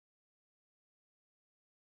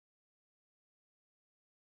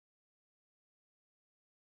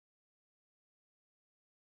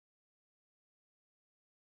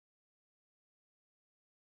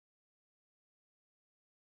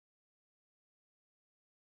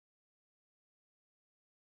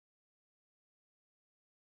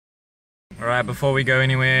Alright, before we go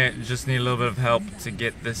anywhere, just need a little bit of help to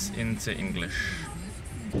get this into English.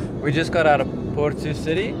 We just got out of Porto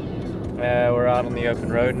city. We're out on the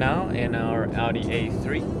open road now in our Audi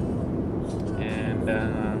A3. And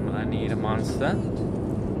I need a Monster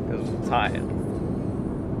because I'm tired.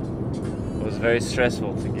 It was very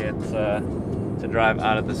stressful to get to drive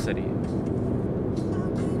out of the city.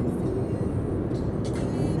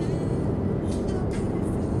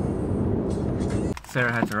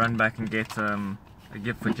 Sarah had to run back and get a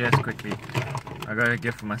gift for Jess quickly. I got a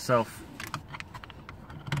gift for myself.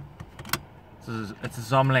 It's a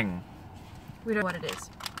Zomling. We don't know what it is.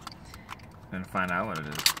 I'm gonna find out what it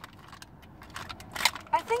is.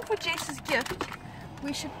 I think for Jess's gift,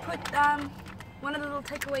 we should put one of the little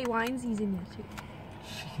takeaway winesies in there too.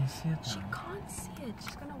 She can see it now. She can't see it.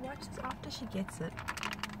 She's gonna watch this after she gets it.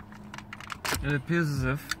 It appears as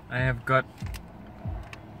if I have got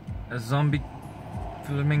a zombie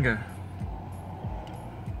flamingo.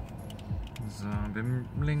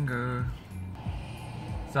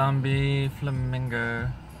 Zombie flamingo.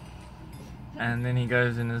 And then he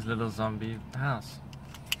goes in his little zombie house.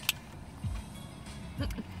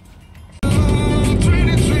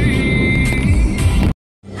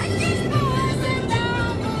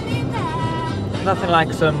 Nothing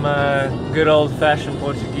like some good old-fashioned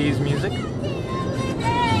Portuguese music.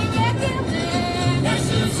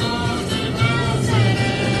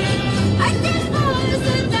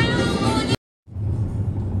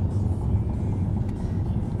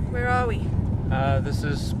 Where are we? This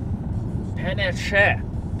is Peniche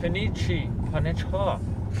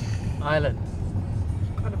Island.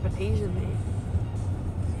 Got a bit Asian there.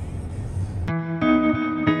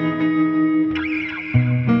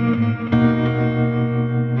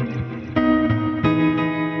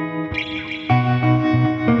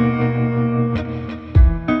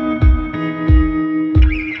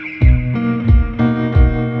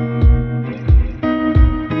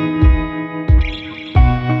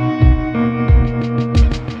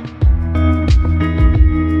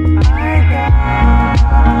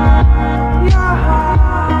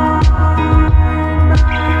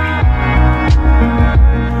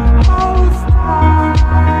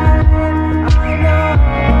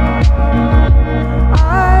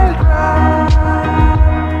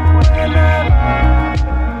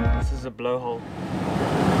 Blowhole.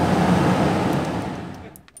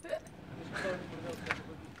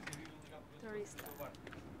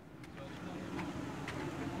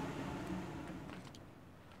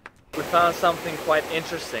 We found something quite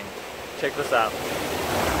interesting. Check this out.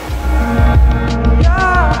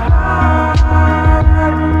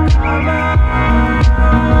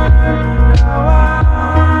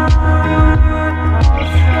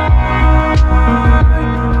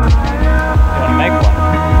 You wanna make one?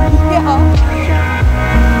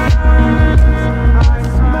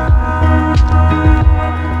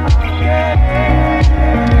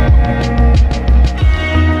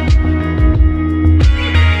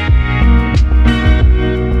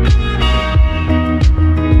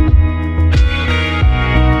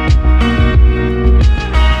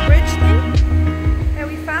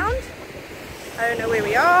 I don't know where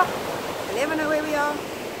we are. I never know where we are.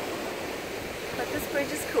 But this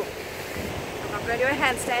bridge is cool. I'm going to do a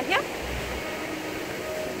handstand here.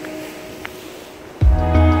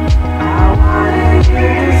 I wanted you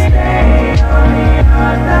to stay on the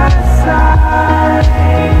other side.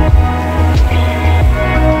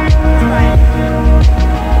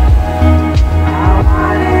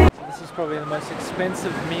 This is probably the most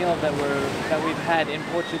expensive meal that we've had in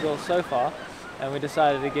Portugal so far, and we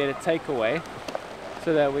decided to get a takeaway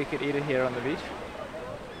so that we could eat it here on the beach.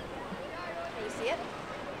 Can you see it?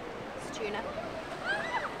 It's tuna.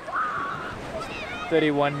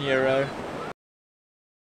 31 euro.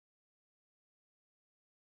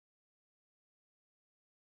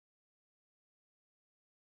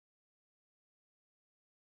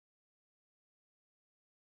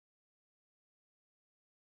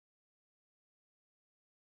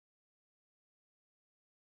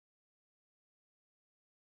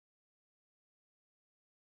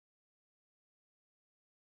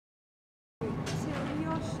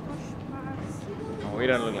 We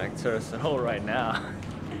don't look like tourists at all right now.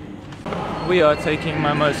 We are taking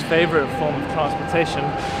my most favorite form of transportation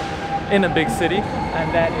in a big city,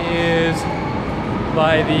 and that is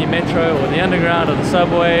by the metro or the underground or the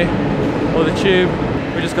subway or the tube.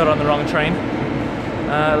 We just got on the wrong train.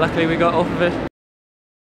 Luckily we got off of it.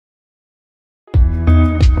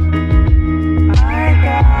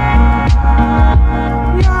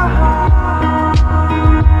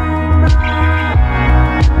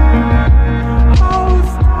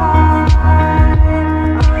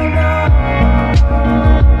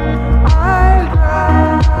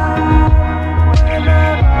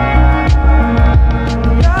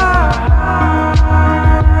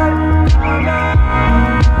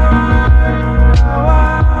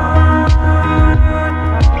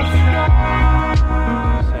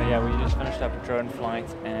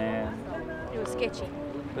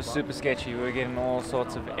 super sketchy. We were getting all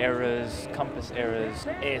sorts of errors, compass errors,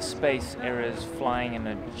 airspace errors, flying in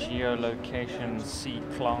a geolocation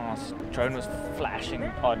C-class. Drone was flashing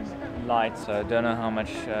odd lights, so I don't know how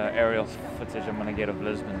much aerial footage I'm going to get of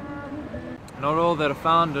Lisbon. Not all that are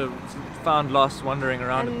found lost wandering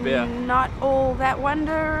around a beer. Not all that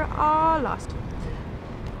wander are lost.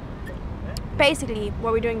 Basically,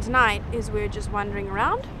 what we're doing tonight is we're just wandering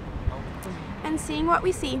around and seeing what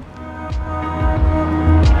we see.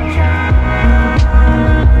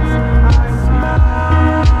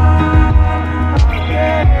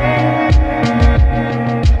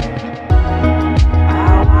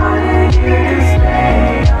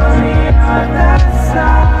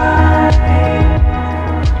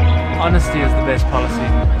 Honesty is the best policy.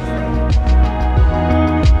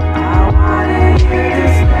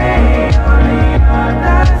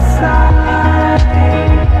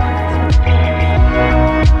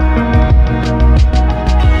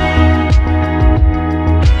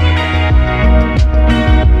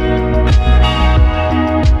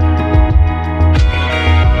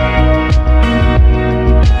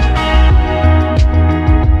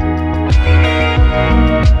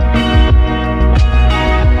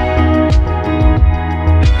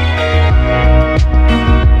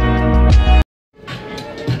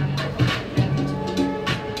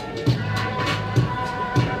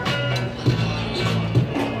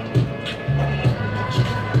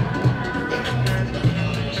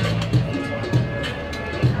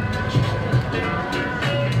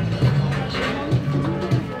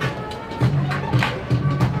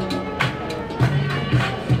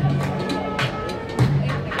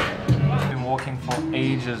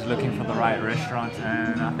 Ages looking for the right restaurant,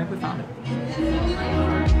 and I think we found it.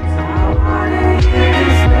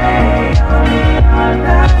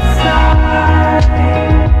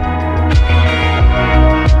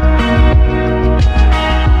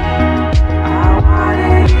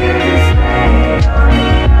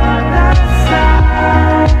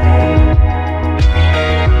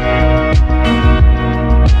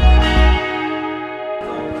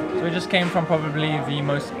 Came from probably the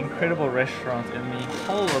most incredible restaurant in the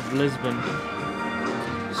whole of Lisbon.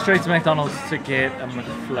 Straight to McDonald's to get a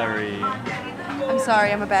McFlurry. I'm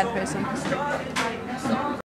sorry, I'm a bad person.